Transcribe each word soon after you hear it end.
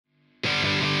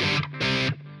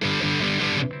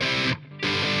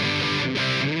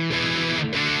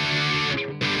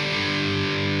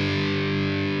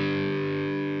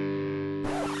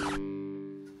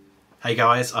Hey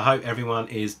guys, I hope everyone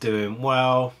is doing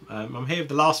well. I'm here with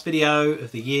the last video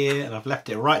of the year and I've left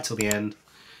it right till the end.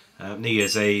 New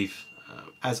Year's Eve.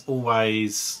 As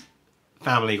always,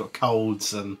 family got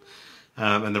colds and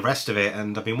the rest of it,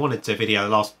 and I've been wanting to video the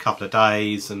last couple of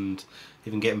days and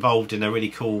even get involved in a really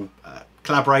cool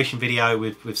collaboration video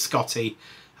with Scotty,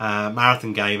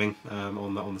 Marathon Gaming,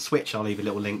 on the Switch. I'll leave a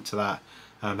little link to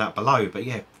that below. But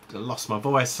yeah, I lost my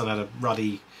voice and I had a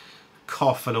ruddy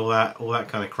cough and all that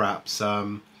kind of crap.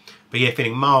 But yeah,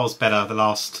 feeling miles better the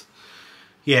last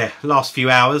few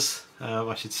hours.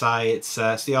 I should say it's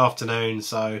the afternoon,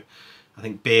 so I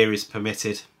think beer is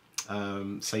permitted.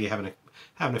 So yeah,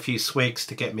 having a few swigs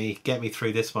to get me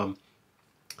through this one.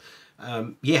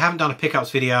 Yeah, haven't done a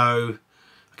pickups video,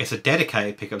 I guess a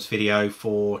dedicated pickups video,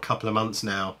 for a couple of months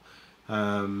now.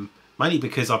 Mainly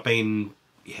because I've been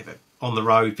on the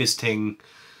road visiting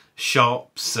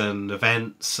shops and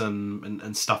events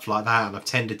and stuff like that, and I've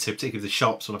tended to, particularly the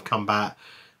shops, when I've come back,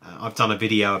 I've done a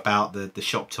video about the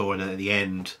shop tour, and at the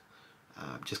end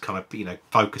just kind of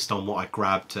focused on what I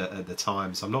grabbed at the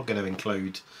time. So I'm not going to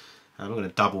include, I'm not going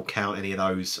to double count any of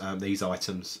those those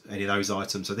items.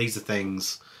 So these are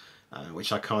things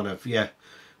which I kind of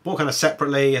bought kind of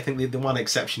separately. I think the one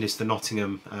exception is the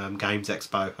Nottingham Games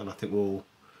Expo, and I think we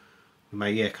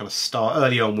may kind of start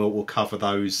early on. We'll cover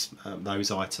those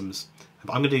items.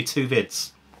 But I'm going to do two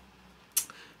vids.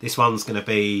 This one's going to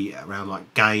be around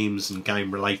like games and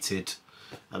game related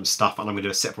stuff, and I'm going to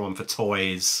do a separate one for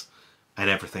toys and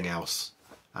everything else.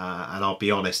 And I'll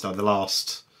be honest, over the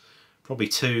last probably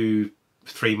 2-3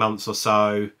 months or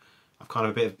so, I've kind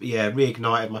of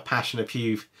reignited my passion. A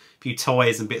few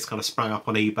toys and bits kind of sprung up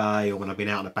on eBay, or when I've been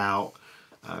out and about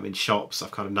in shops,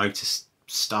 I've kind of noticed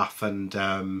stuff,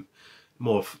 and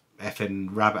more effing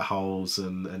rabbit holes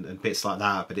and bits like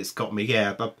that. But it's got me,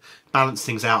 but balanced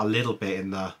things out a little bit in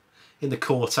the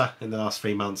quarter, in the last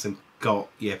 3 months, and got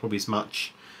probably as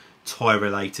much toy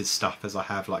related stuff as I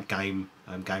have like game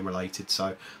related.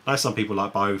 So I know some people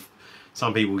like both.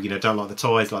 Some people don't like the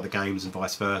toys, like the games, and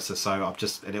vice versa. So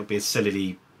and it'll be a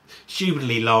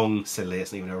stupidly long, silly,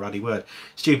 it's not even a ruddy word,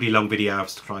 stupidly long video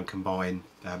to try and combine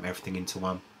everything into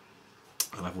one.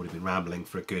 And I've already been rambling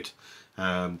for a good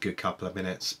couple of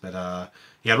minutes. But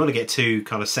yeah, I don't want to get too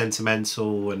kind of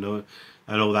sentimental and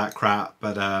all that crap.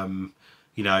 But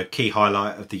key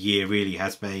highlight of the year really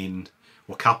has been,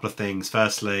 well, a couple of things.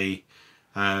 Firstly,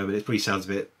 it probably sounds a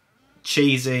bit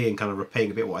cheesy and kind of repeating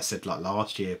a bit what I said like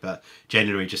last year, but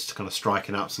generally just kind of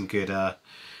striking up some good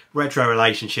retro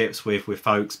relationships with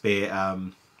folks, be it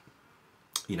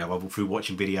through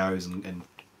watching videos and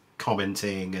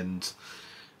commenting, and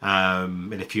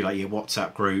in a few like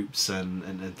WhatsApp groups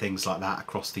and things like that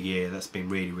across the year. That's been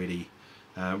really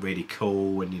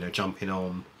cool. And jumping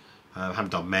on, I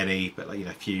haven't done many, but like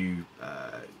a few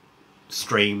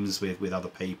streams with other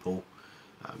people.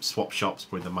 Swap shops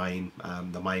probably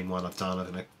the main one I've done. I've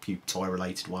done a few toy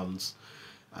related ones.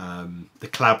 The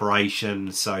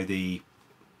collaboration, so the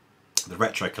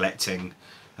retro collecting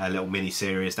little mini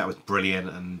series, that was brilliant,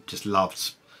 and just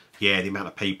loved the amount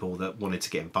of people that wanted to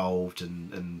get involved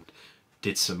and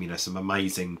did some some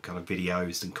amazing kind of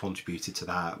videos and contributed to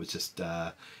that. It was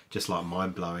just like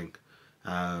mind blowing.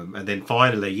 And then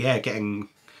finally, getting,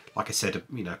 like I said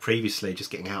previously, just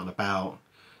getting out and about.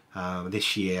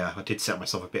 This year I did set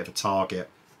myself a bit of a target.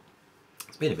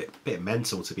 It's been a bit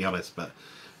mental, to be honest, but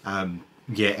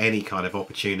any kind of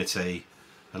opportunity,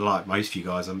 and like most of you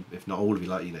guys, if not all of you,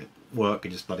 like work can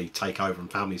just bloody take over,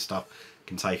 and family stuff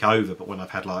can take over. But when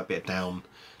I've had like a bit of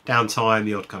downtime,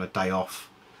 the odd kind of day off,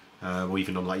 or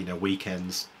even on like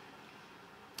weekends,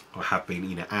 I have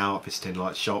been out visiting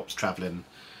like shops, travelling.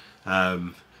 I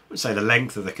would say the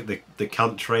length of the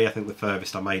country. I think the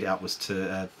furthest I made it up was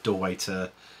to Doorway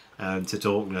to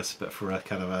Dorkness, but for a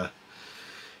kind of a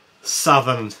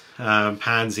southern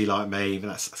pansy like me,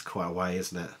 that's quite a way,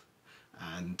 isn't it?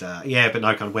 And but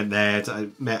no, kind of went there,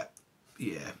 met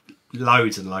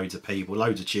loads and loads of people,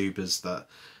 loads of tubers that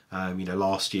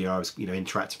last year I was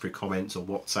interacting through comments or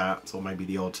WhatsApp, or maybe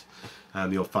the odd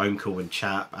phone call and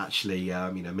chat. Actually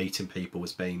meeting people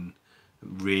has been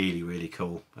really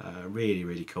cool.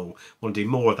 Really cool. Want to do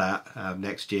more of that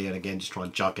next year, and again just try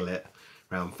and juggle it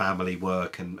around family,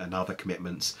 work and other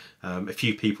commitments. A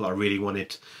few people I really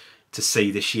wanted to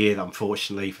see this year that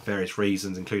unfortunately, for various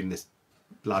reasons, including this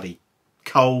bloody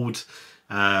cold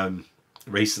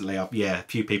recently, a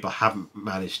few people I haven't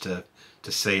managed to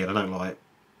see, and I don't like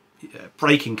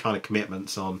breaking kind of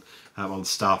commitments on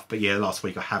stuff. But last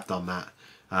week I have done that.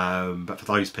 But for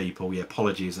those people,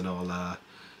 apologies, and I'll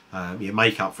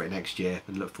make up for it next year,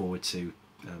 and look forward to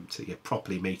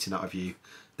properly meeting up with you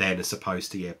then, as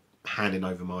opposed to handing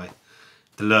over my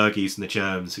lurgies and the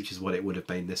germs, which is what it would have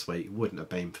been this week. It wouldn't have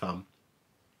been fun.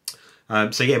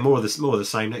 So yeah, more of the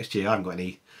same next year. I haven't got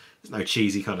any. There's no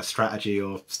cheesy kind of strategy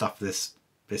or stuff for this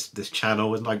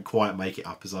channel, and I don't quite make it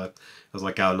up as I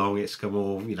go along. It's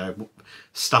more, you know,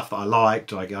 stuff that I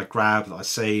liked, I grab, that I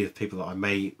see, the people that I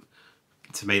meet.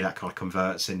 To me, that kind of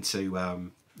converts into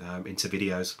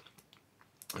videos.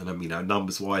 And you know,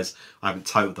 numbers wise, I haven't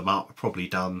totaled them up. I've probably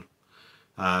done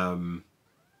I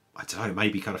don't know,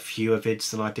 maybe kind of fewer vids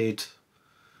than I did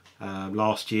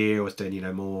last year. I was doing, you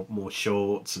know, more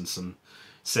shorts and some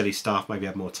silly stuff. Maybe I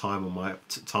had more time on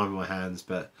my hands,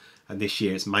 and this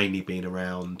year it's mainly been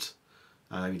around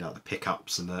you know, the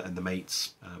pickups and the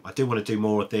meets. I do want to do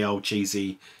more of the old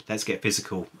cheesy let's get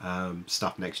physical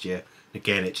stuff next year.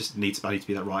 Again, it just needs to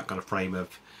be that right kind of frame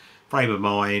of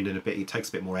mind, and it takes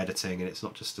a bit more editing, and it's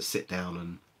not just to sit down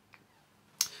and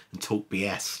talk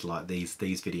BS like these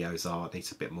videos are. It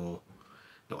needs a bit more,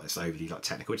 not as overly like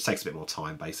technical. It just takes a bit more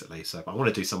time basically. So but I want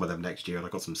to do some of them next year, and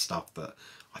I've got some stuff that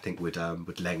I think would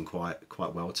lend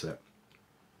quite well to it.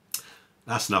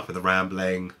 That's enough of the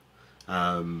rambling.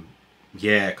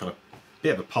 Yeah, kind of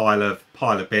bit of a pile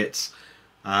of bits.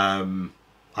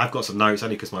 I've got some notes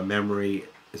only because my memory,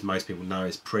 as most people know,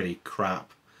 is pretty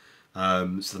crap.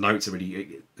 So the notes are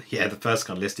really, yeah, the first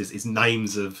kind of list is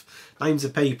names of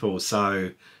people.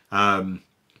 So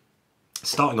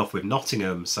starting off with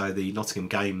Nottingham, so the Nottingham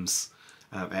Games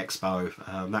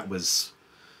Expo, that was,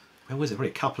 when was it,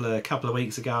 really a couple of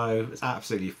weeks ago. It was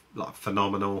absolutely like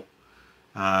phenomenal.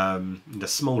 A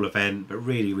small event, but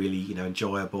really, you know,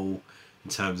 enjoyable in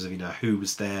terms of, you know, who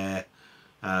was there,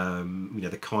 you know,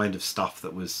 the kind of stuff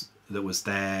that was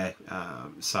there.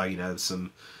 So you know,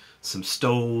 some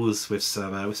stalls with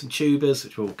some tubers,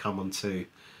 which we'll come on to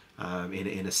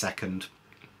in a second.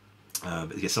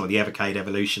 But yeah, some of the Evercade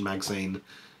Evolution magazine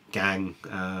gang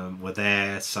were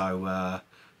there, so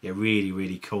yeah,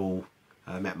 really cool.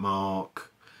 Met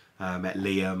Mark, met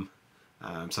Liam,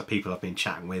 so people I've been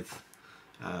chatting with,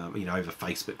 you know, over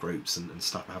Facebook groups and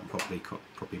stuff I haven't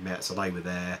properly met, so they were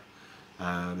there.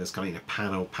 There's kind of, you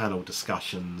know, panel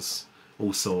discussions,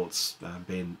 all sorts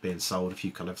being sold. A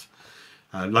few kind of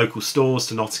local stores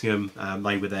to Nottingham,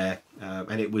 they were there,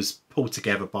 and it was pulled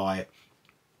together by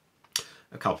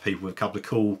a couple of people with a couple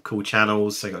of cool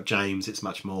channels. So you got James, It's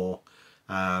Much More,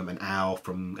 and Al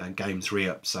from Games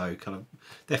Re-Up. So kind of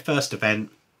their first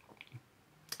event,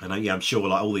 and yeah, I'm sure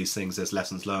like all these things, there's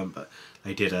lessons learned, but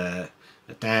they did a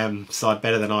damn sight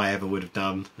better than I ever would have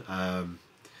done.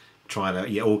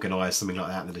 Trying to organise something like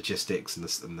that, and the logistics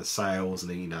and the sales,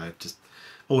 and you know, just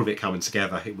all of it coming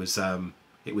together. It was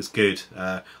good.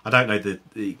 I don't know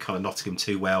the kind of Nottingham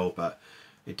too well, but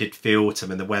it did feel to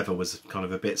me, and the weather was kind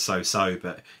of a bit so-so,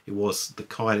 but it was the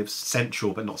kind of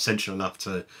central, but not central enough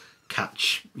to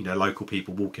catch, you know, local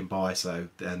people walking by. So,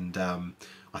 and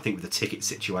I think with the ticket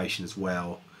situation as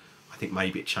well, I think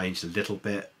maybe it changed a little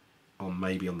bit on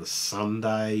the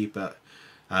Sunday, but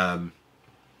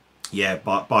yeah,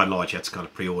 by and large you had to kind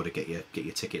of pre-order, get your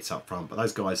tickets up front. But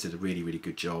those guys did a really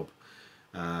good job.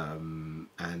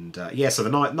 Yeah, so the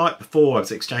night before I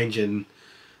was exchanging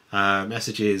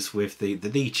messages with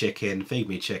the chicken, Feed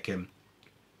Me Chicken,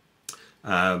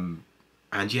 and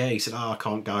yeah, he said, oh, I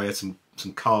can't go, I had some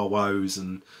car woes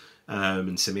and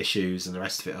some issues and the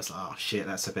rest of it. I was like, oh shit,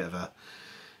 that's a bit of a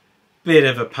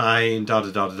pain, and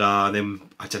then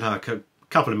I don't know, a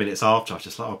couple of minutes after I was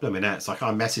just like, oh blooming hell. So I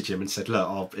messaged him and said,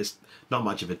 look, it's not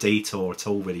much of a detour at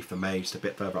all really for me, just a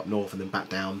bit further up north and then back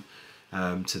down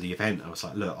to the event. I was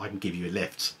like, look, I can give you a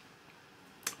lift,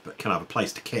 but can I have a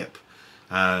place to kip?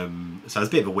 So it was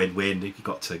a bit of a win-win. He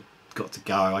got to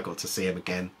go. I got to see him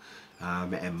again.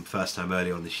 Met him first time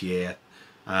earlier on this year,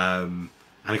 and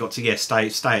I got to stay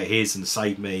at his and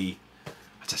save me. I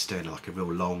was just doing like a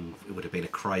real long. It would have been a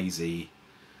crazy,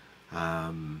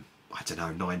 I don't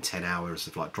know, 9-10 hours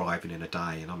of like driving in a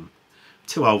day, and I'm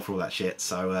too old for all that shit.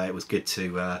 So it was good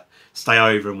to stay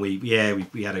over, and we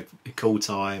had a cool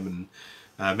time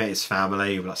and met his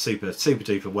family. We were like super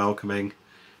duper welcoming.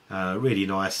 Really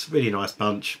nice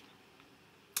bunch.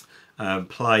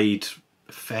 Played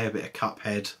a fair bit of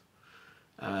Cuphead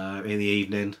in the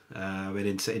evening and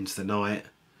into the night.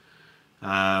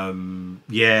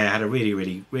 Yeah, had a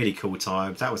really cool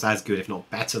time. That was as good, if not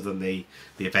better, than the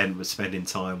event was spending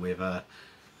time with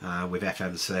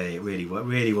FMC. It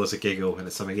really was a giggle, and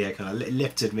it's something, yeah, kind of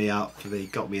lifted me up.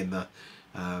 Got me in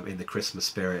the Christmas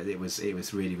spirit. It was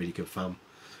really good fun.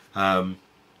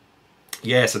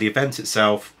 Yeah, so the event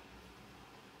itself.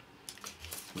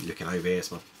 Looking over here,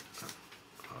 it's my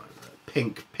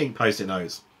pink post-it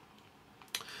notes.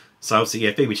 So obviously,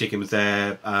 yeah, Feed Me Chicken was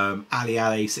there.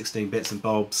 Ali, 16 Bits and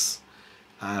Bobs.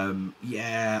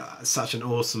 Yeah, such an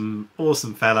awesome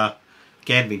fella.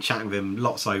 Again, been chatting with him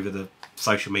lots over the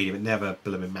social media, but never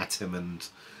met him. And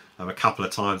a couple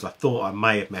of times I thought I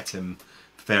may have met him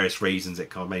for various reasons. It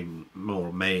kind of made more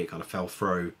on me. It kind of fell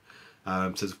through.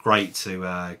 So it's great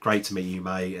to meet you,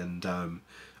 mate. And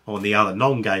on the other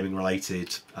non-gaming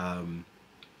related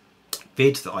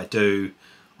vid that I do,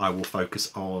 I will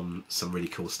focus on some really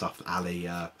cool stuff that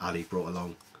Ali brought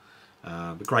along.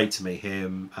 But great to meet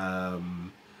him.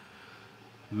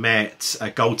 Met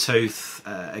Goldtooth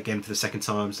again for the second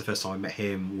time. So the first time I met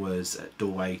him was at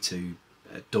Doorway to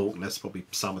Dorkness, probably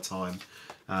summertime.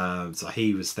 So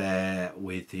he was there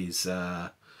with his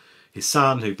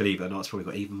son, who, believe it or not, has probably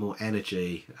got even more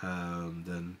energy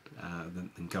than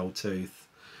Goldtooth.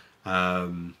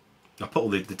 I put all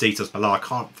the details below. I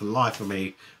can't for the life of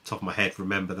me, top of my head,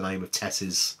 remember the name of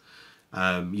Tess's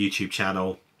YouTube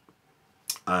channel.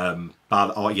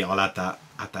 But yeah, I'll add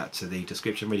that to the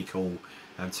description. Really cool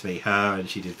to meet her, and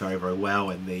she did very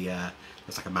well in the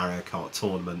it's like a Mario Kart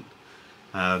tournament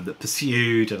that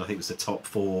pursued, and I think it was the top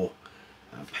 4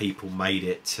 people made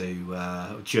it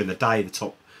to during the day, the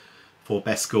top 4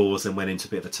 best scores, and went into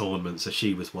a bit of the tournament. So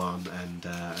she was one, and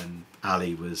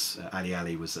Ali was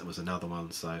another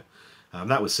one. So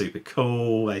that was super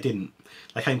cool. They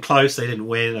came close. They didn't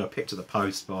win. They were picked at the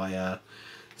post by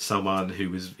someone who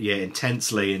was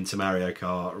intensely into Mario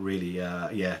Kart. Really,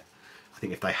 yeah. I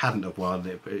think if they hadn't have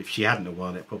won, if she hadn't have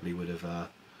won, it probably would have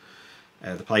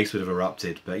the place would have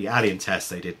erupted. But yeah, Ali and Tess,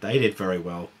 they did very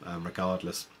well,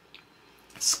 regardless.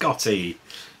 Scotty,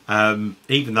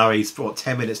 even though he's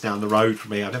 10 minutes down the road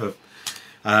from me, I never.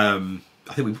 I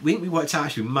think we worked out,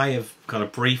 actually we may have kind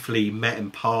of briefly met in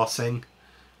passing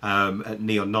at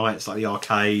Neon Nights, like the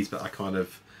arcades, but I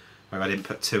didn't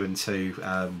put 2 and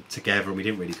 2 together, and we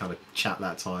didn't really kind of chat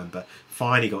that time. But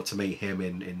finally got to meet him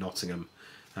in Nottingham.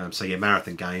 So yeah,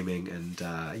 Marathon Gaming, and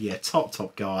yeah,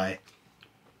 top guy.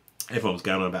 Everyone was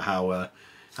going on about how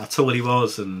tall he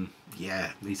was, and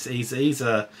yeah, he's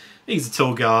a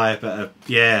tall guy, but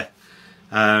yeah,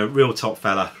 real top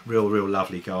fella, real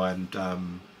lovely guy.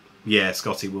 And yeah,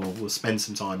 Scotty will spend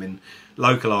some time in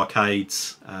local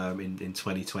arcades in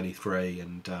 2023,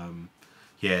 and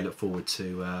yeah, look forward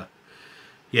to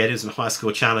doing some high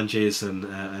score challenges and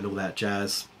all that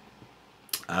jazz.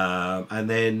 And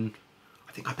then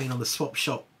I think I've been on the swap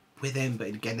shop with him, but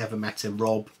again, never met him.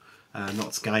 Rob,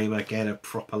 Knott's Gamer, again, a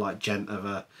proper like gent of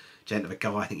a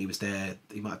guy. I think he was there.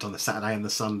 He might have done the Saturday and the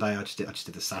Sunday. I just did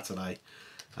the Saturday.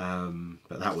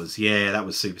 But that was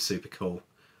super cool.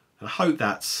 And I hope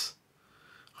that's.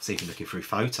 I was even looking through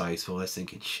photos for this,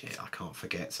 thinking, shit, I can't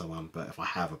forget someone. But if I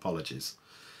have, apologies.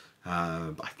 But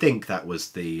I think that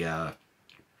was the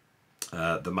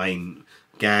main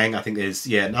gang. I think there's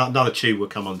another tube we'll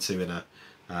come on to in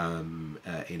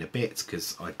a bit,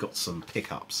 because I've got some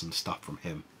pickups and stuff from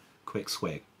him. Quick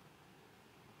swig.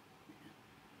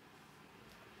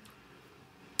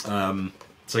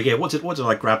 So yeah, what did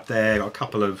I grab there? Got a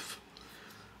couple of,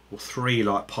 or 3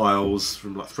 like piles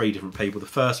from like 3 different people. The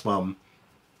first one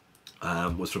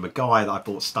was from a guy that I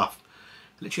bought stuff,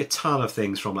 literally a ton of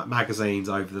things from, like magazines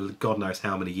over the God knows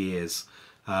how many years.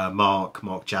 Mark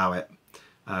Jowett,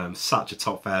 such a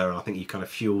top fella, and I think he kind of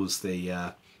fuels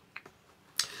the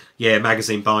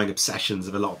magazine buying obsessions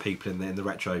of a lot of people in the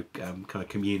retro kind of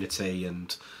community.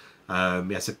 And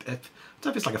yeah, so I don't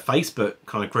know if it's like a Facebook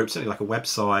kind of group, certainly like a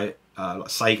website, like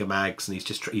Sega Mags, and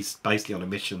he's basically on a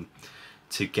mission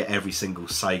to get every single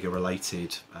Sega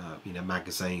related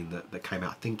magazine that came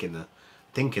out, I think in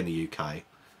the UK.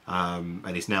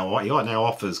 And he now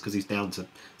offers, because he's down to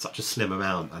such a slim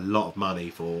amount, a lot of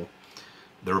money for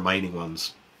the remaining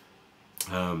ones.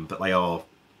 But they are,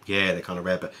 yeah, they're kind of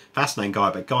rare, but fascinating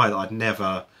guy, but a guy that I'd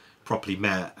never properly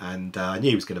met, and I knew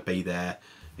he was going to be there.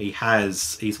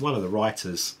 He's one of the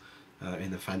writers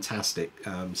in the fantastic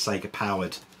Sega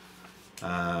Powered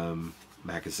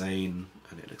magazine,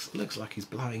 and it looks like he's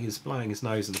blowing his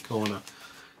nose in the corner.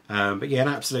 But yeah, an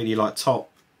absolutely like top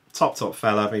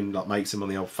fella. I've been like mates him on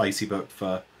the old Facebook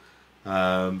for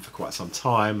quite some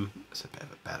time. It's a bit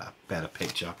of a better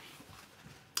picture.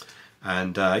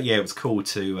 And yeah, it was cool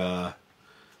to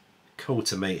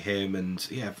meet him.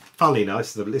 And yeah, funnily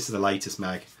enough, this is the latest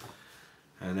mag,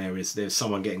 and there's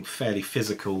someone getting fairly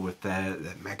physical with their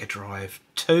Mega Drive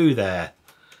 2 there.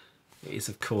 It is,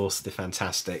 of course, the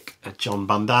fantastic John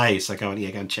Bunday. So go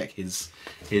and check his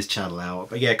channel out.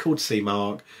 But yeah, cool to see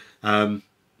Mark. I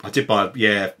did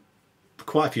buy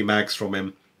quite a few mags from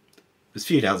him. There's a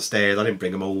few downstairs. I didn't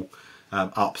bring them all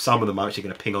up. Some of them I'm actually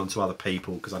going to ping on to other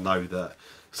people, because I know that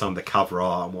some of the cover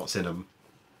art and what's in them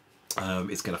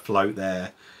is going to float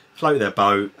their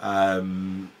boat.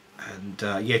 And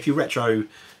yeah, if you retro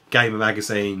gamer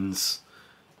magazines,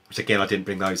 which again I didn't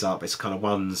bring those up, it's kind of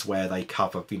ones where they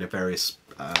cover, you know, various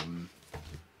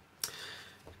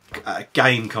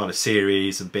game kind of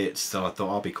series and bits. So I thought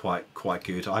I'll be quite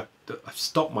good. I've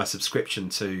stopped my subscription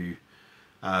to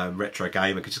Retro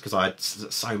Gamer just because I had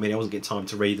so many, I wasn't getting time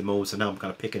to read them all. So now I'm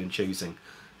kind of picking and choosing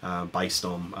based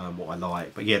on what I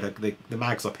like. But yeah, the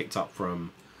mags I picked up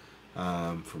from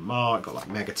Mark, got like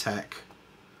Megatech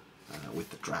with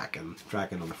the dragon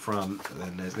on the front, and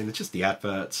then there's just the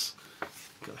adverts.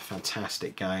 Got a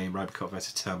fantastic game, Robocop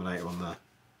vs Terminator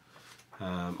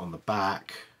on the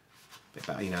back. Bit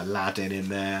about, you know, Aladdin in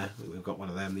there. We've got one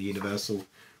of them, the Universal,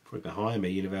 probably behind me,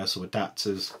 Universal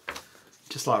adapters.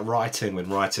 Just like writing, when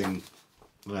writing,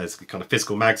 well, there's kind of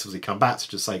physical mags obviously come back to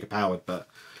just Sega powered, but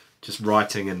just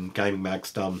writing and gaming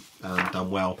mags done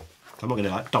well. I'm not going to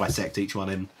like dissect each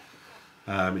one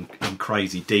in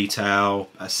crazy detail.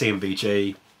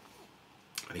 CMVG,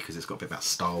 because it's got a bit about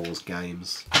Star Wars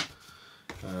games.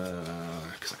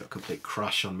 Because I got a complete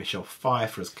crush on Michelle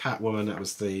Pfeiffer as Catwoman. That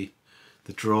was the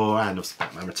draw, and obviously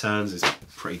Batman Returns is a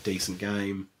pretty decent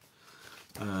game.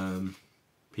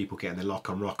 People getting their lock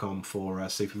on rock on for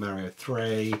Super Mario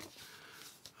 3,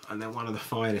 and then one of the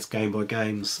finest Game Boy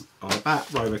games on the back,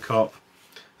 Robocop.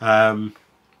 Yeah,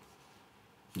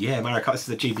 Mario Kart. This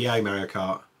is the GBA Mario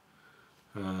Kart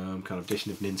kind of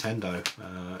edition of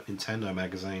Nintendo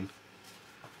magazine.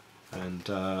 And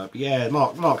yeah,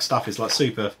 Mark's stuff is like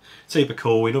super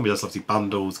cool. He normally does obviously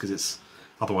bundles because it's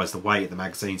otherwise the weight of the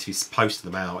magazines. If he's posted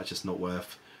them out, it's just not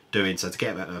worth doing. So to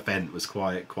get them at an event was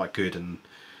quite good. And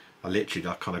I literally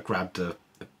kind of grabbed a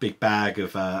big bag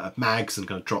of mags and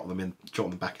kind of dropped them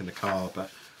back in the car.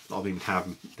 But a lot of them have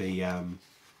the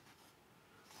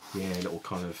yeah, little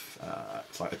kind of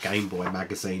it's like a Game Boy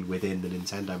magazine within the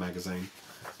Nintendo magazine.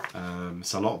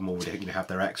 So a lot of them already, you know, have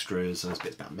their extras, and there's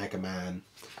bits about Mega Man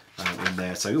in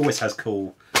there. So he always has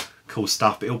cool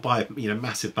stuff. But he'll buy, you know,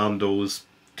 massive bundles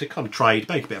to kind of trade,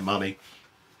 make a bit of money.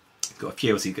 He's got a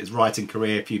few, obviously, his writing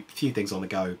career, a few things on the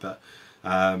go, but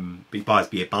he buys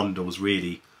beer bundles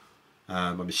really.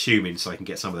 I'm assuming so he can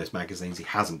get some of those magazines he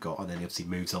hasn't got, and then he obviously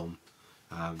moves on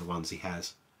the ones he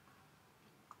has.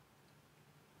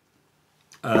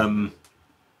 Yeah,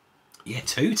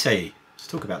 Tootie. Let's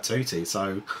talk about Tootie.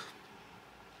 So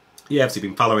yeah, obviously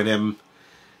been following him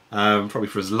probably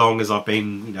for as long as I've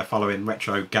been, you know, following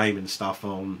retro gaming stuff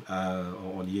on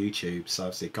YouTube. So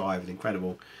obviously a guy with an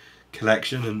incredible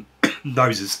collection and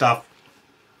knows his stuff,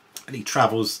 and he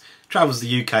travels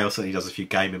the UK, or certainly he does a few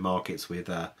gaming markets with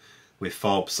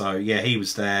Fob. So yeah, he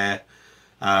was there.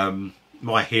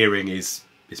 My hearing is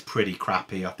pretty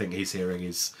crappy. I think his hearing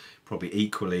is probably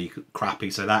equally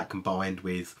crappy. So that combined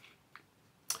with,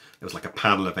 there was like a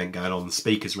panel event going on, the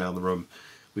speakers around the room,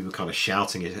 we were kind of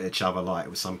shouting at each other like it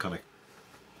was some kind of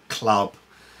club,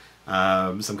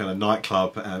 some kind of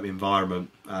nightclub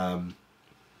environment.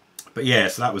 But yeah,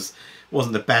 so that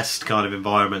wasn't the best kind of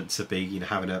environment to be, you know,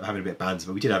 having a bit of banter,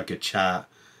 but we did have a good chat.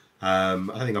 I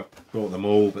think I brought them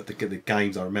all, but the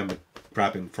games I remember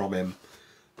grabbing from him,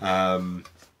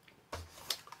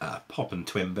 Pop and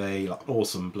Twin B, like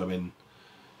awesome blooming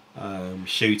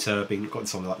shooter. Got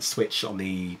this on like the Switch on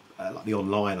the like the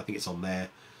online. I think it's on there.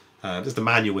 There's the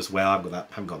manual as well. I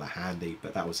haven't got that handy,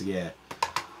 but that was, yeah,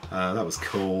 that was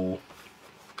cool.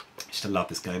 Used to love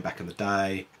this game back in the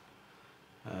day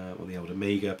on the old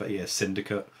Amiga. But yeah,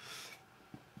 Syndicate.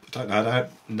 I don't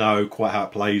know quite how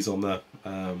it plays on the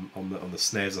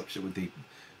SNES with the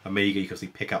Amiga, because you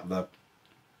pick up the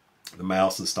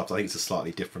mouse and stuff. So I think it's a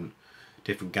slightly different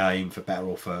game, for better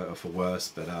or for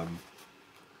worse. But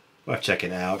worth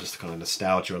checking out, just kind of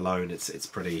nostalgia alone. It's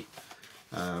pretty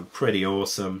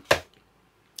awesome.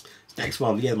 Next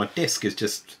one, yeah, my disc is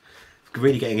just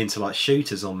really getting into like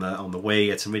shooters on the Wii.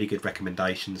 Had some really good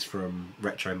recommendations from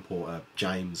retro importer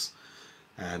James,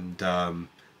 and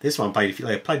this one I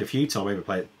played a few times. Maybe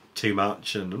played it too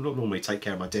much, and I'm not normally take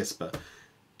care of my disc, but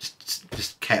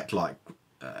just kept like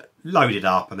loaded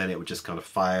up, and then it would just kind of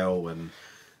fail, and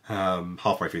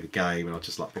halfway through the game, and I was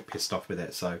just like a bit pissed off with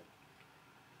it. So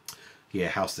yeah,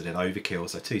 House of Dead Overkill.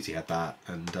 So Tootie had that,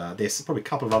 and this, probably a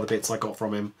couple of other bits I got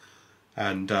from him,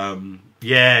 and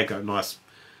yeah, got a nice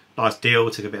deal.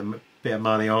 Took a bit of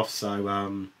money off.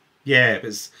 So yeah, it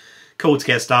was cool to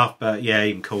get stuff, but yeah,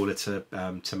 even cooler to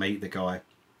meet the guy.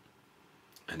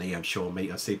 And I'm sure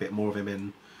I'll see a bit more of him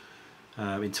in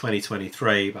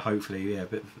 2023, but hopefully, yeah, a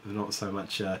bit not so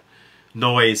much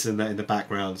noise in the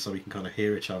background, so we can kind of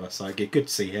hear each other. So yeah, good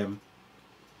to see him.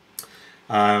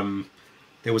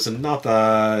 There was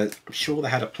another, I'm sure they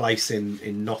had a place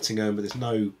in Nottingham, but there's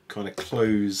no kind of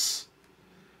clues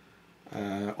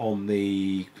on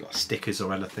the stickers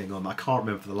or anything on. I can't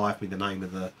remember for the life of me the name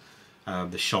of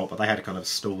the shop, but they had a kind of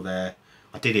stall there.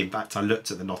 I did, in fact, I looked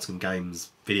at the Nottingham Games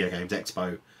Video Games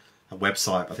Expo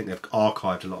website. I think they've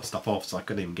archived a lot of stuff off, so I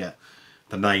couldn't even get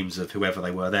the names of whoever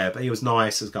they were there. But he was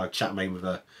nice. This guy chatting me with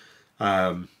a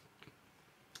guy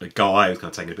who was kind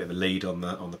of taking a bit of a lead on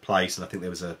the place, and I think there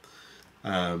was a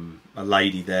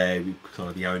lady there, who kind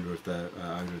of the owner of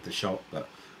the shop. But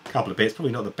a couple of bits,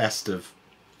 probably not the best of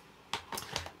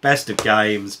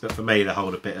games, but for me they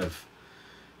hold a bit of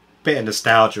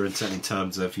nostalgia, and certainly in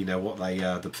terms of, you know, what they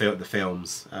the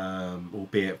films,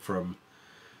 albeit from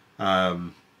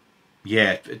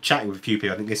yeah, chatting with a few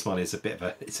people. I think this one is a bit of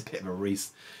a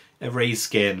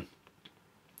reskin,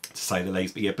 to say the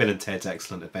least. But yeah, Bill and Ted's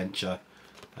Excellent Adventure,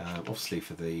 obviously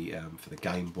for the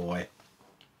Game Boy.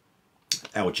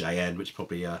 LJN, which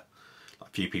probably a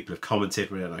few people have commented,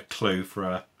 we don't know a clue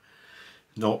for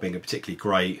not being a particularly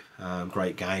great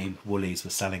game. Woolies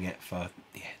were selling it for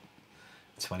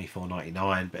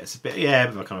 $24.99, but it's a bit bit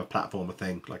of a kind of platformer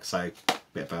thing. Like I say, a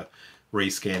bit of a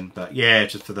reskin, but yeah,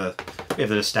 just for the bit of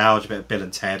the nostalgia, bit of Bill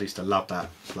and Ted. I used to love that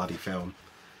bloody film.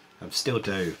 Still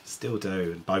do,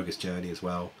 and Bogus Journey as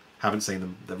well. Haven't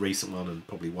seen the recent one, and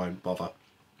probably won't bother.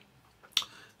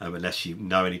 Unless you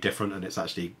know any different and it's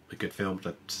actually a good film,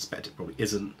 but I suspect it probably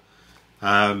isn't.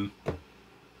 And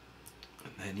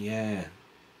then yeah,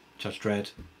 Judge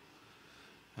Dredd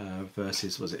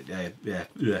versus, was it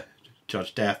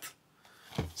Judge Death.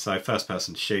 So first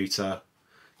person shooter.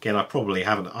 Again, I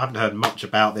haven't heard much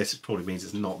about this. It probably means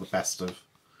it's not the best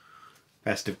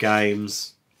of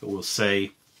games, but we'll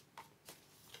see.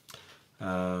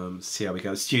 See how we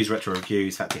go. Stu's Retro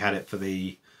Reviews. In fact, he had it for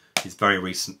his very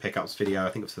recent pickups video.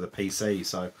 I think it was for the PC,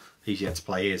 so he's yet to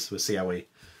play his. We'll see how we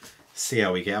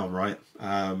get on, right?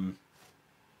 So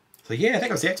yeah, I think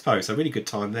that was the expo. So really good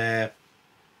time there.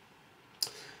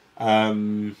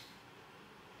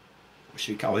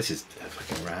 Should we go? Oh, this is a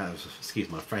fucking excuse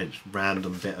my French.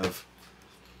 Random bit of.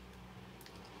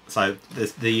 So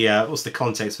what's the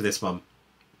context for this one?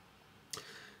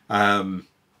 Got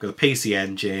the PC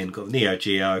Engine, got the Neo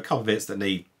Geo, a couple of bits that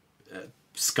need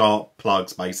SCART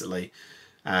plugs basically,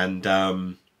 and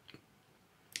they've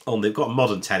got a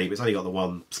modern telly, but it's only got the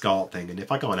one SCART thing. And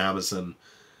if I go on Amazon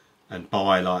and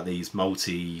buy like these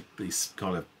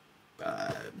kind of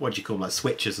what do you call them, like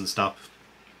switches and stuff,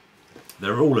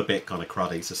 they're all a bit kind of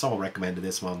cruddy. So someone recommended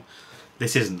this one.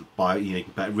 This isn't but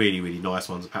really nice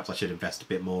ones. Perhaps I should invest a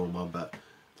bit more on one, but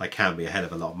they can be a hell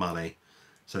of a lot of money.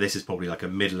 So this is probably like a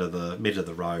middle of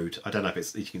the road. I don't know if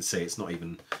it's, as you can see, it's not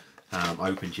even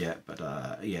opened yet, but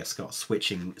yeah, it's got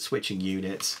switching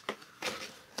units.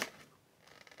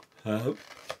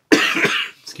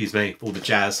 Excuse me, all the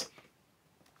jazz.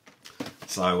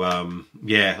 So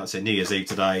yeah, like I said, New Year's Eve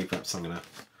today. Perhaps I'm gonna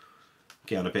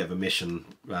get on a bit of a mission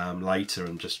later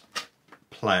and just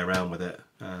play around with it,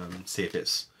 see if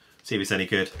it's any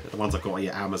good. The ones I've got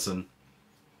at Amazon,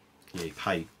 yeah, you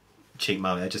pay cheap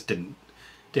money. They just didn't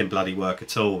bloody work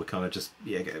at all. Kind of just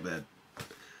get a bit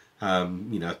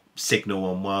you know, signal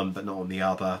on one but not on the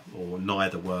other, or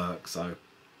neither work. So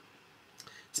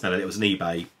it was an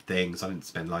eBay thing, so I didn't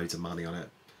spend loads of money on it.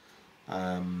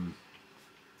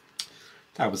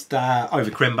 That was that. Over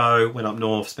Crimbo, went up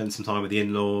north, spent some time with the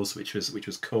in-laws, which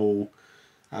was cool.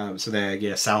 So there,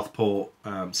 yeah, Southport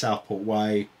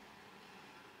way,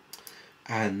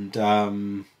 and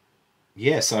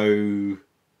yeah. So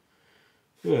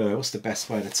what's the best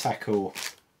way to tackle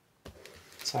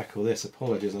this?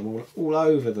 Apologies, I'm all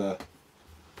over the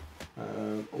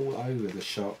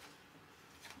shop.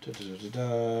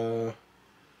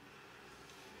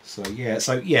 So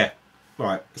yeah,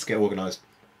 right, let's get organised.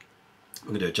 I'm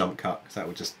going to do a jump cut because that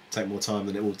would just take more time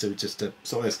than it will do just to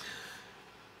sort this.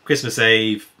 Christmas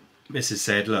Eve, Mrs.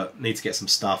 said, look, need to get some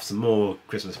stuff, some more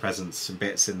Christmas presents, some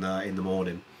bits in the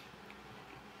morning.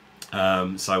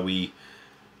 So we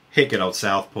hit good old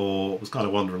Southport, was kind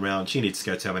of wandering around. She needs to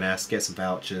go to M&S, get some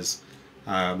vouchers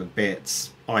and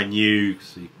bits. I knew,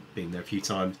 because we've been there a few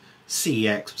times,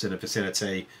 CEX was in the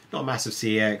vicinity. Not a massive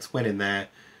CEX, went in there,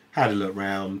 had a look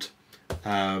round.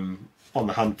 On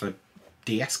the hunt for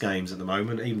DS games at the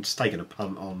moment, even just taking a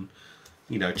punt on,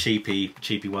 you know, cheapy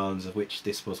ones, of which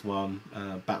this was one.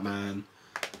 Batman,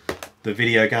 the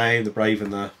video game, the Brave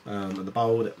and the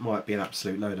Bold. It might be an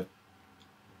absolute load of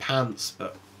pants,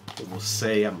 but we'll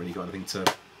see. I haven't really got anything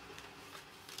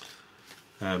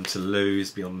to lose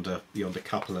beyond a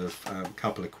couple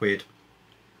of quid.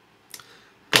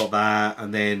 Got that,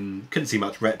 and then couldn't see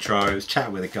much retro. Was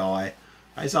chatting with a guy.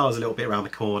 As I was a little bit around the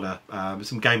corner,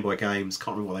 some Game Boy games,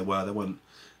 can't remember what they were. There weren't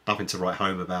nothing to write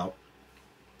home about.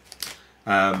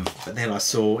 But then I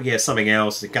saw, yeah, something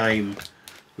else, a game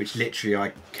which literally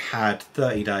I had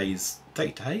 30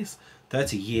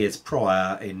 years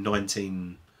prior in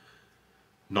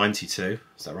 1992.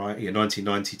 Is that right? Yeah,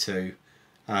 1992.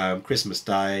 Christmas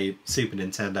Day, Super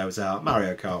Nintendo was out,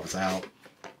 Mario Kart was out.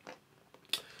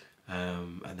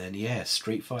 And then, yeah,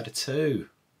 Street Fighter 2.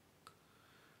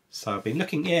 So I've been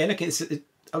looking, yeah, look,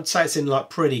 I would say it's in like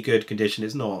pretty good condition.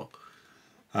 It's not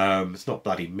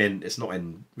bloody mint. It's not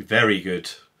in very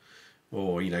good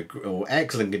or, you know, or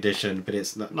excellent condition, but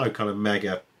it's no kind of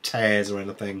mega tears or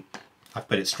anything. I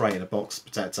put it straight in a box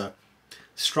protector.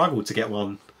 Struggled to get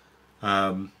one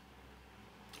off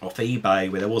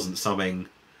eBay where there wasn't something,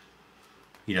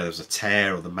 you know, there was a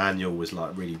tear or the manual was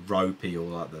like really ropey, or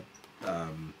like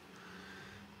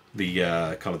the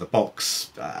kind of the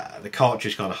box, the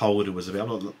cartridge kind of holder was a bit. I'm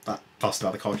not that fussed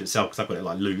about the cartridge itself because I've got it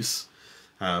like loose,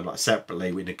 like separately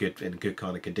in a good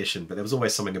kind of condition. But there was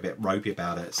always something a bit ropey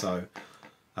about it. So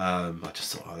I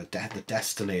just thought, oh, the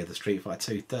destiny of the Street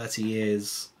Fighter 2, 30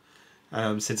 years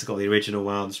since I got the original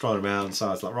one, strolling around. So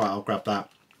I was like, right, I'll grab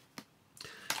that.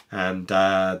 And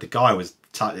the guy was,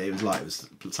 it was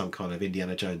some kind of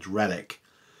Indiana Jones relic,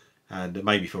 and it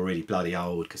made me feel really bloody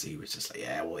old because he was just like,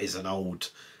 yeah, well, is an old.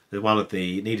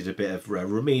 Needed a bit of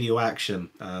remedial action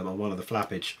on one of the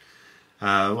flappage.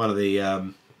 One of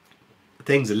the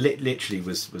things that literally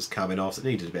was coming off. So it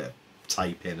needed a bit of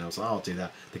tape in. I was like, oh, I'll do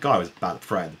that. The guy was about to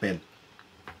throw it in the bin,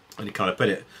 and he kind of put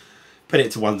it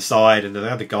to one side, and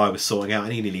the other guy was sorting out,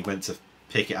 and he nearly went to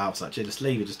pick it up. So like, just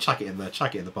leave it, just chuck it in there,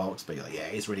 chuck it in the box. But you're like, yeah,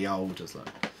 it's really old. Just like,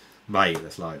 mate,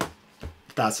 that's like,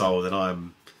 if that's old, then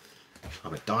I'm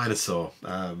a dinosaur.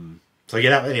 So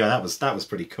yeah, anyway, that was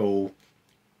pretty cool.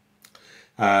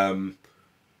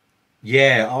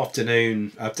 Yeah,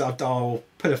 afternoon. I'll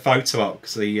put a photo up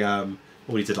because we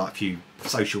already did like a few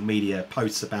social media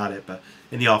posts about it. But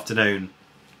in the afternoon,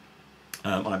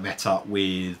 I met up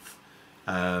with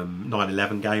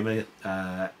 911 gamer,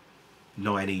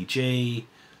 9EG,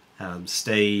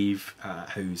 Steve,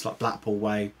 who's like Blackpool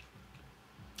way.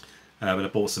 And I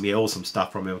bought some awesome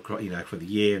stuff from him, you know, for the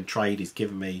year and trade. He's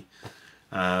given me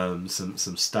some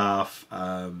stuff. So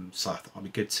I thought it'd be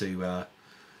good to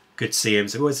see him.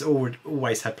 So we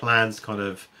always had plans to kind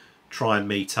of try and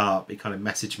meet up. He kind of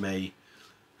messaged me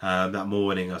that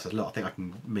morning. I said, look, I think I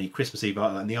can meet Christmas Eve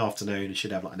in the afternoon. It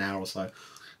should have like an hour or so.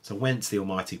 So I went to the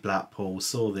almighty Blackpool,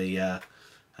 saw the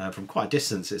from quite a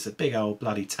distance. It's a big old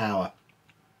bloody tower,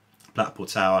 Blackpool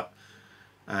Tower.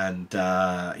 And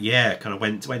yeah, kind of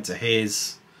went to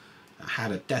his. I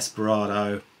had a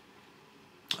Desperado.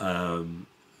 Yeah,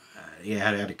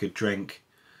 had a good drink,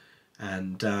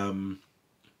 and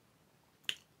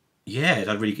yeah,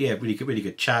 had really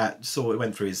good chat.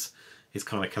 Went through his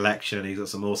kind of collection. He's got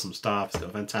some awesome stuff. He's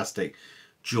got a fantastic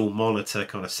dual monitor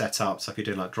kind of setup. So if you're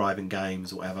doing like driving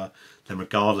games or whatever, then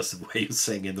regardless of where you're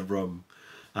sitting in the room,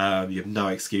 you have no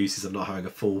excuses of not having a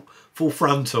full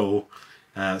frontal.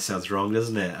 Sounds wrong,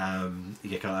 doesn't it? You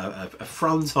get kind of a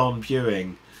front-on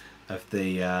viewing of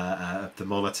the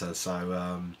monitor.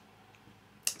 So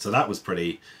so that was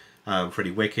pretty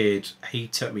wicked. He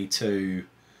took me to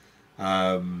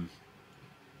again,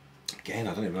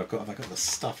 I don't even know, have I got the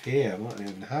stuff here? I might not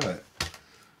even have it.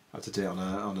 I have to do it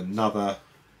on another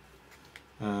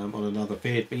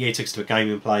vid. But yeah, he took us to a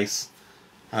gaming place.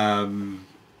 Oh,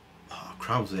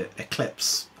 crumbs, it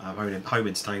Eclipse home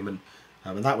entertainment.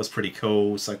 And that was pretty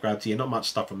cool. So I grabbed, not much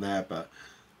stuff from there, but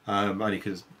only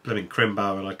because blooming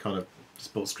Crimbo, and I kind of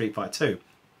just bought Street Fighter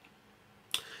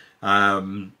 2.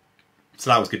 So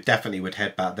that was good. Definitely would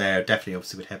head back there. Definitely,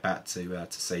 obviously, would head back to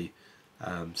see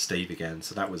Steve again.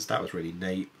 So that was really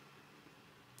neat.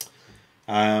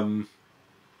 Yeah,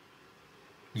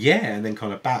 and then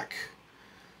kind of back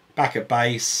at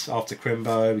base after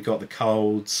Crimbo. We got the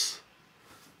colds,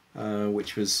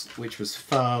 which was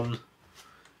fun.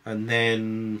 And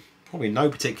then probably no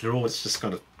particular order, it's just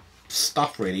kind of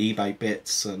stuff really, eBay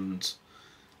bits and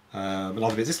a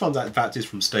lot of bits. This one's in fact is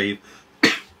from Steve,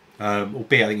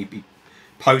 albeit I think he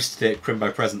posted it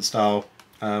Crimbo present style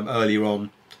earlier on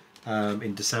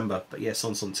in December. But yeah,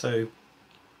 Son 2,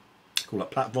 cool, like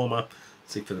platformer.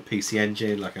 See for the PC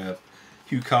Engine, like a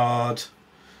Hue card,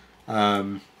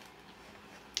 a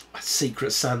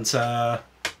Secret Santa.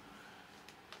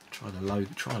 Trying to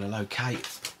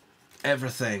locate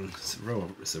everything. It's a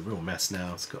real mess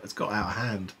now. It's got out of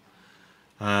hand.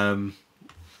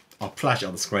 I'll flash it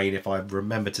on the screen if I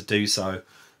remember to do so.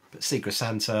 But Secret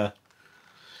Santa,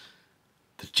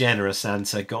 the Generous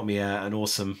Santa, got me an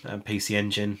awesome PC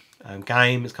Engine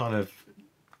game. It's kind of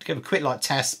to give a quick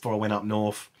test before I went up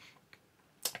north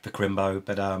for Crimbo.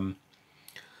 But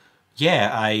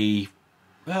yeah, a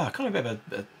kind of a bit of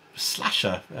a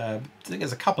slasher. I think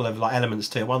there's a couple of like elements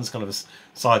to it. One's kind of a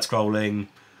side-scrolling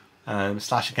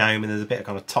slasher game, and there's a bit of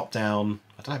kind of top-down.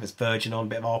 I don't know if it's verging on a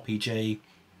bit of RPG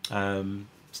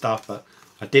stuff, but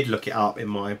I did look it up in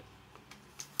my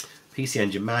PC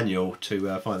Engine manual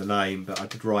to find the name, but I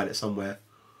did write it somewhere,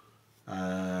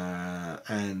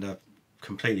 and I've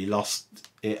completely lost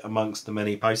it amongst the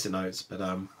many post-it notes. But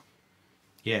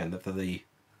yeah, and for the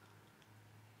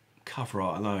cover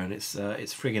art alone, it's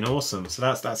friggin' awesome. So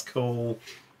that's cool.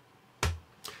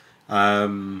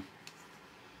 Can't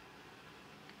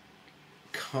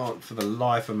for the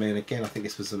life of me, and again I think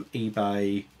this was an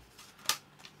eBay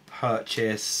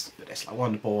purchase, but it's like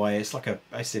Wonder Boy. It's like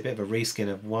basically a bit of a reskin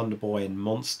of Wonder Boy in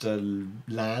Monster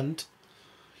Land,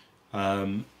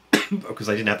 because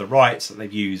they didn't have the rights that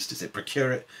they've used. Is it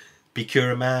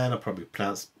Bikura Man? I'm probably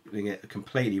pronouncing it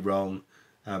completely wrong,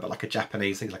 but like a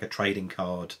Japanese thing, like a trading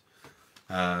card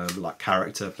like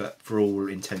character, but for all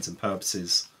intents and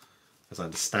purposes, as I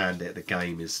understand it, the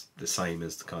game is the same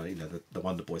as the kind of, you know, the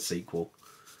Wonder Boy sequel.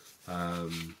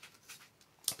 Again,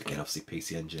 obviously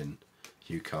PC Engine,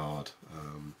 HuCard.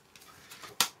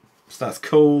 So that's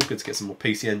cool. Good to get some more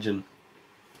PC Engine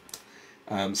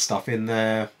stuff in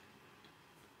there.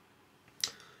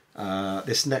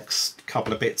 This next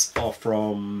couple of bits are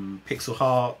from Pixel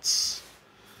Hearts.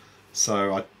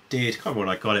 So I did, can't remember when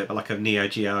I got it, but like a Neo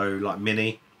Geo like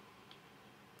mini.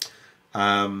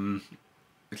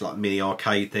 It's like a mini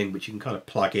arcade thing, which you can kind of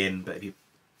plug in, but if you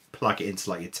plug it into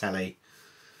like your telly,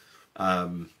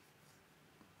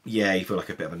 yeah, you feel like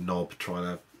a bit of a knob trying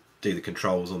to do the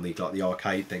controls on the like the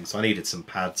arcade thing. So I needed some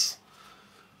pads.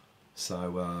 So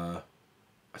I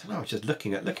don't know. I was just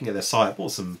looking at their site. I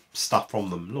bought some stuff from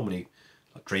them. Normally,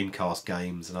 like Dreamcast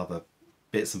games and other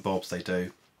bits and bobs they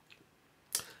do.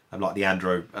 And like the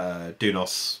Andro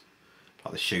Dunos,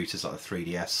 like the shooters, like the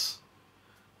 3DS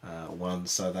one.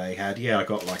 So they had, yeah, I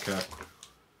got like a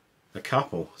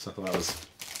couple. So I thought that was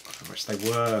how much they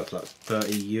were, like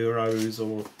 €30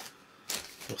 or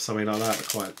something like that.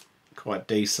 But quite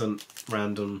decent.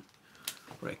 Random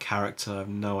character. I have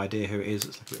no idea who it is.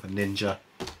 It's like a bit of a ninja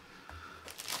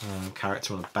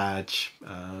character on a badge.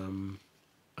 I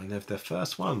know their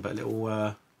first one, but a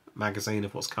little magazine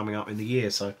of what's coming up in the year.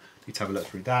 So need to have a look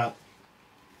through that.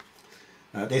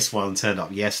 This one turned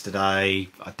up yesterday.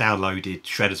 I downloaded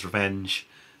Shredder's Revenge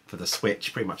for the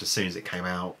Switch pretty much as soon as it came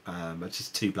out. I was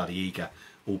just too bloody eager,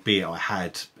 albeit I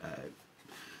had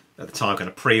at the time kind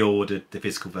of pre-ordered the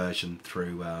physical version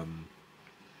through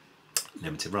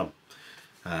Limited Run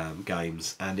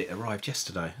Games, and it arrived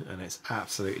yesterday, and it's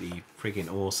absolutely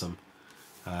friggin' awesome.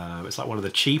 It's like one of the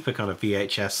cheaper kind of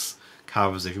VHS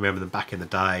covers, if you remember them back in the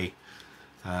day.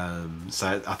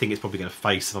 So I think it's probably going to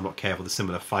face, if I'm not careful, the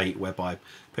similar fate whereby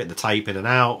putting the tape in and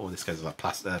out, or this goes like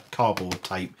plastic, cardboard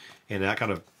tape in and out,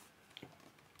 kind of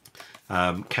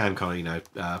can kind of, you know,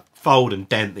 fold and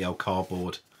dent the old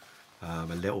cardboard a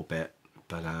little bit.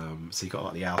 But so you got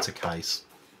like the outer case,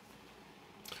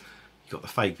 you got the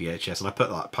fake VHS, and I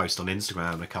put like a post on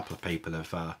Instagram, and a couple of people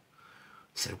have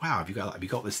said, "Wow, have you got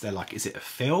this?" They're like, "Is it a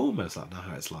film?" And it's like, "No,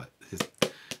 it's like it's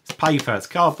paper, it's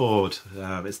cardboard.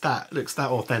 Looks that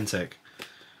authentic."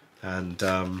 And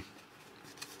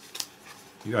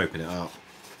you open it up,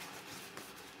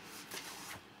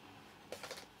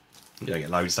 you don't get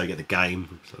loads. Don't get the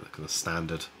game, so the kind of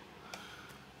standard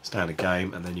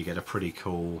game, and then you get a pretty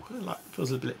cool, like,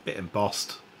 feels a bit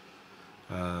embossed,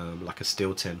 like a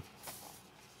steel tin.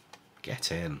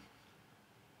 Get in.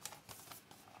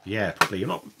 Yeah, probably you're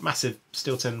not a massive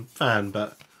steel tin fan,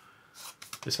 but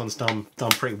this one's done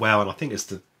pretty well, and I think it's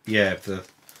the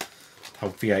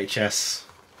whole VHS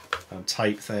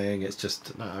tape thing. It's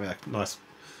just nice. Don't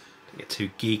get too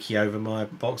geeky over my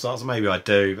box art, so maybe I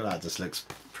do, but that just looks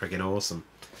friggin' awesome.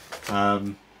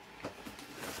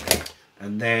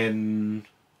 And then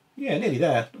yeah, nearly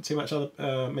there. Not too much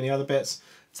many other bits.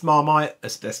 It's Marmite.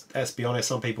 Let's be honest.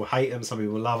 Some people hate them. Some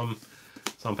people love them.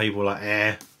 Some people are like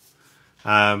eh.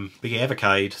 But yeah,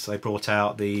 Evercade, so they brought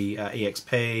out the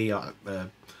EXP, I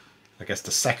guess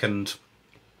the second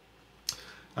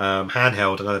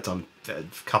handheld. I know they've done a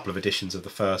couple of editions of the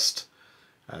first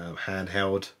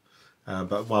handheld,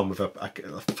 but one with a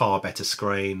far better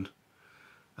screen.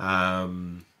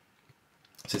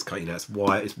 So it's kind of, you know, it's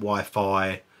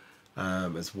Wi-Fi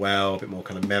as well, a bit more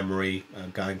kind of memory,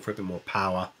 going for a bit more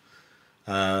power.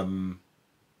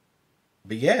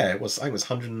 But yeah, I think it was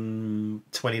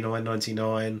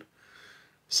 $129.99.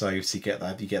 So you get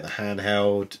that, you get the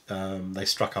handheld. They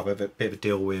struck up a bit of a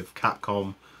deal with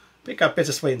Capcom. It got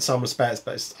bittersweet in some respects,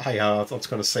 but it's, hey, I was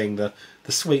kind of seeing the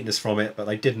sweetness from it, but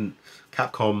they didn't.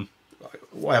 Capcom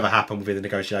whatever happened within the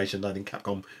negotiation, I think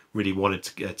Capcom really wanted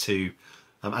to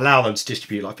allow them to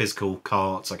distribute like physical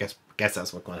cards. I guess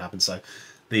that's what kind of happened. So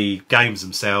the games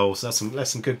themselves, that's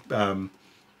some good.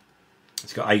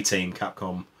 It's got 18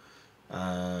 Capcom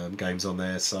games on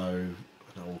there, so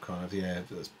all kind of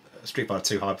Street Fighter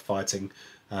 2 Hyper Fighting.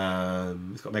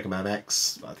 It's got Mega Man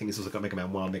X. I think it's also got Mega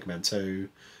Man 1, Mega Man 2,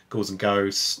 Ghouls and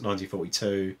Ghosts,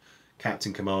 1942,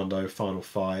 Captain Commando, Final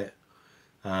Fight,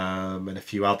 and a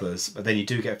few others. But then you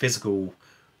do get a physical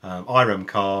IRAM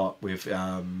cart with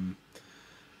In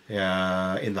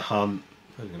the Hunt.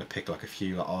 I'm going to pick like a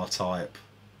few, like R-Type,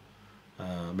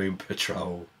 Moon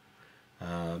Patrol,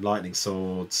 Lightning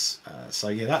Swords. So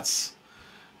yeah, that's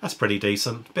pretty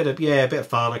decent. Bit of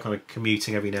fun. I kind of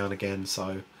commuting every now and again.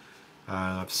 So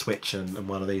Switch and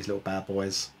one of these little bad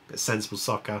boys. Bit of sensible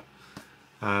soccer.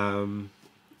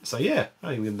 So yeah,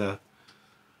 I was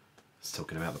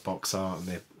talking about the box art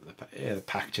and the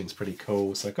packaging's pretty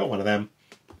cool. So I got one of them.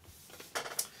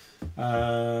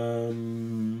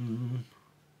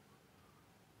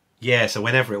 Yeah, so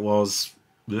whenever it was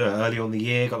early on in the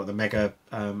year, got like the Mega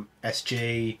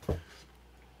SG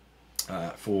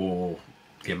for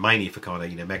mainly for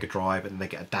kind of Mega Drive, and they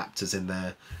get adapters in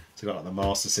there. So got like the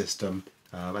Master System,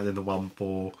 and then the one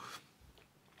for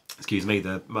the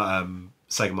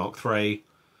Sega Mark III.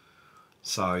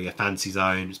 So yeah, Fancy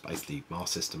Zone is basically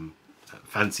Master System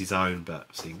Fancy Zone, but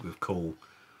obviously with cool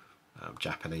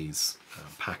Japanese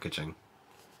packaging.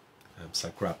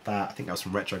 So grab that. I think that was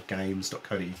from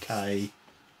retrogames.co.uk.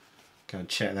 Go and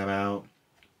check them out.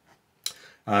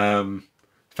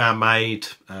 Fan made,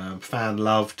 fan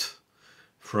loved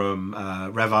from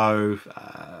Revo.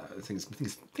 I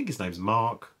think his name's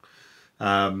Mark.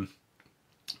 But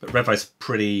Revo's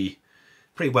pretty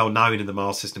well known in the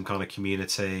Master System kind of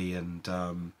community, and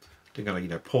doing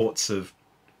kind of ports of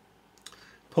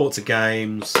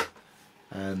games,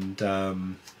 and let's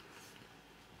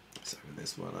open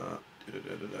this one up.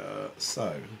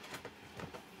 So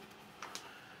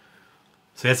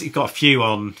yes, you've got a few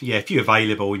on, a few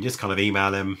available. You just kind of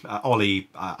email him. Ollie,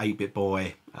 8-Bit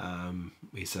Boy.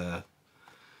 He's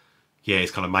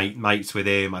kind of mates with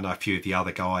him. I know a few of the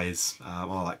other guys. I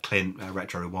like Clint,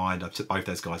 Retro Rewind. Both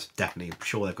those guys definitely. I'm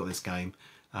sure they've got this game.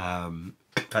 In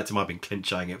fact, it might have been Clint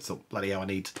showing it. So bloody hell, I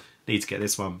need to get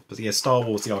this one. But yeah, Star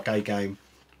Wars, the arcade game.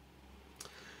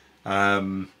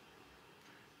 And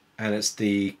it's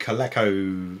the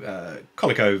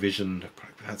ColecoVision. I'm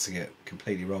pronouncing it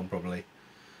completely wrong, probably.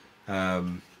 Yeah,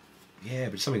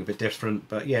 but something a bit different.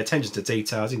 But yeah, attention to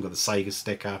details. Even got the Sega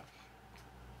sticker.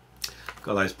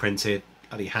 Got those printed.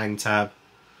 Bloody hang tab.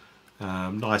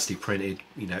 Nicely printed.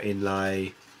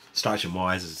 Inlay. Instruction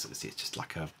wise, it's just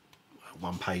like a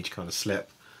one-page kind of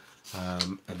slip.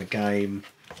 And the game,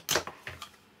 it's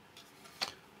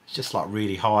just like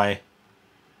really high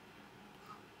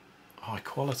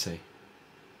quality.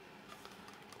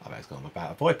 I bet it's got on the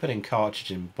back. Avoid putting cartridge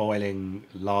in boiling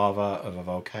lava of a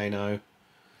volcano.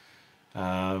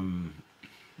 Yeah,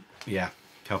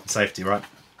 health and safety, right?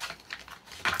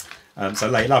 So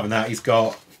late loving that. He's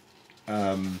got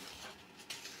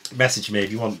message me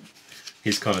if you want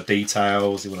his kind of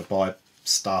details. You want to buy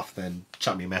stuff, then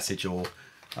chuck me a message, or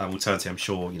alternatively, I'm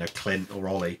sure Clint or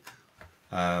Ollie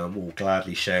will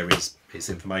gladly share his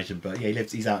information. But yeah,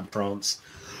 he's out in France.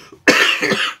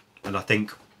 And I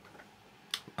think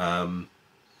I'm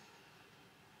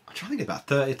trying to think about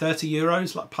 30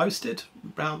 euros like posted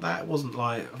around that. It wasn't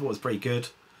like, I thought it was pretty good.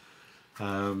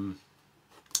 So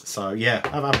yeah, I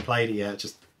haven't played it yet.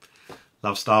 Just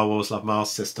love Star Wars, love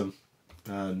Master System,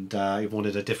 and he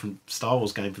wanted a different Star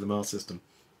Wars game for the Master System.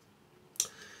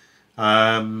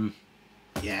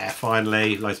 Yeah,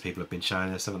 finally, loads of people have been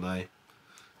showing this, haven't they?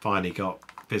 Finally got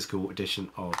physical edition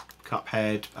of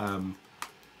Cuphead.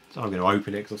 So I'm going to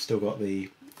open it because I've still got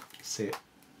see it,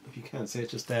 if you can't see it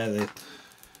just there, the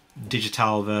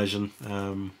digital version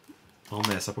on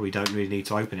there, so I probably don't really need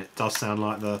to open it. It does sound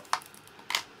like the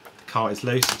cart is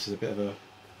loose, which is a bit of a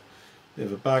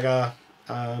bugger.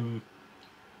 I'm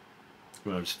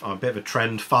a bit of a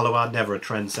trend follower, never a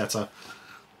trend setter,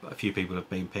 but a few people have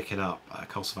been picking up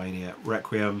Castlevania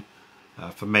Requiem.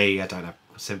 For me, I don't have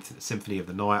Symphony of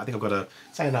the Night. I think I've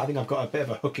got a bit of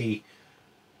a hooky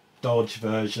Dodge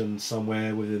version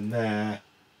somewhere within there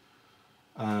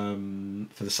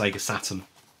for the Sega Saturn.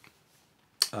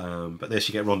 But there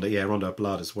you get Rondo of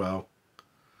Blood as well.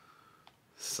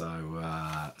 So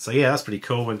yeah, that's pretty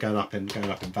cool and going up in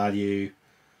value.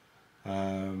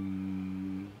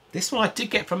 This one I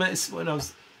did get from it when I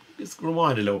was, just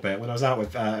rewind a little bit, when I was out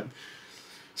with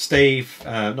Steve,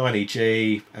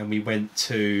 9EG, and we went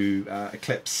to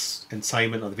Eclipse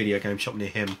Entertainment, like the video game shop near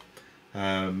him.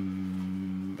 I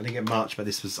didn't get much, but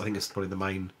this was, I think it's probably the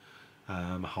main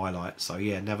highlight. So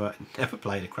yeah, never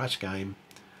played a Crash game.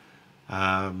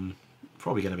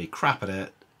 Probably going to be crap at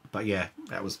it, but yeah,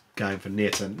 that was going for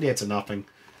near to nothing,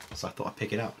 so I thought I'd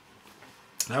pick it up.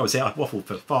 That was it. I waffled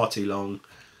for far too long,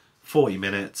 40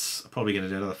 minutes. I'm probably going to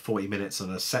do another 40 minutes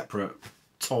on a separate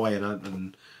toy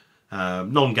and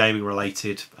non-gaming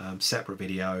related separate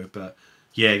video. But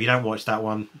yeah, if you don't watch that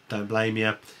one, don't blame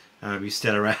you. If you're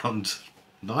still around,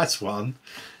 nice one.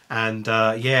 And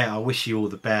yeah, I wish you all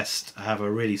the best. Have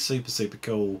a really super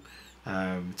cool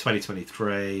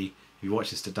 2023. If you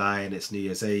watch this today and it's New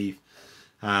Year's Eve,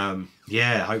 yeah,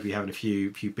 I hope you're having a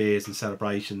few beers and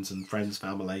celebrations and friends,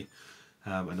 family,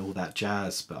 and all that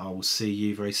jazz. But I will see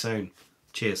you very soon.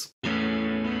 Cheers.